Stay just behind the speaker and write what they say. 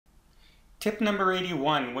Tip number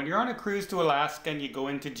 81, when you're on a cruise to Alaska and you go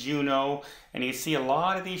into Juneau and you see a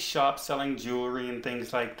lot of these shops selling jewelry and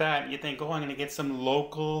things like that, you think, oh, I'm going to get some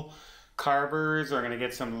local carvers or I'm going to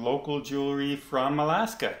get some local jewelry from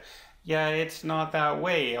Alaska. Yeah, it's not that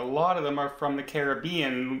way. A lot of them are from the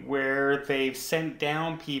Caribbean where they've sent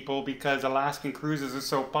down people because Alaskan cruises are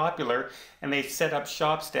so popular and they've set up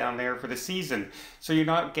shops down there for the season. So you're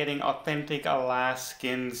not getting authentic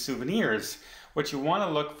Alaskan souvenirs. What you want to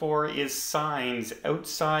look for is signs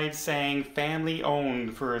outside saying family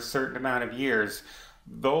owned for a certain amount of years.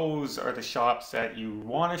 Those are the shops that you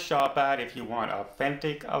want to shop at if you want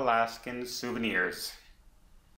authentic Alaskan souvenirs.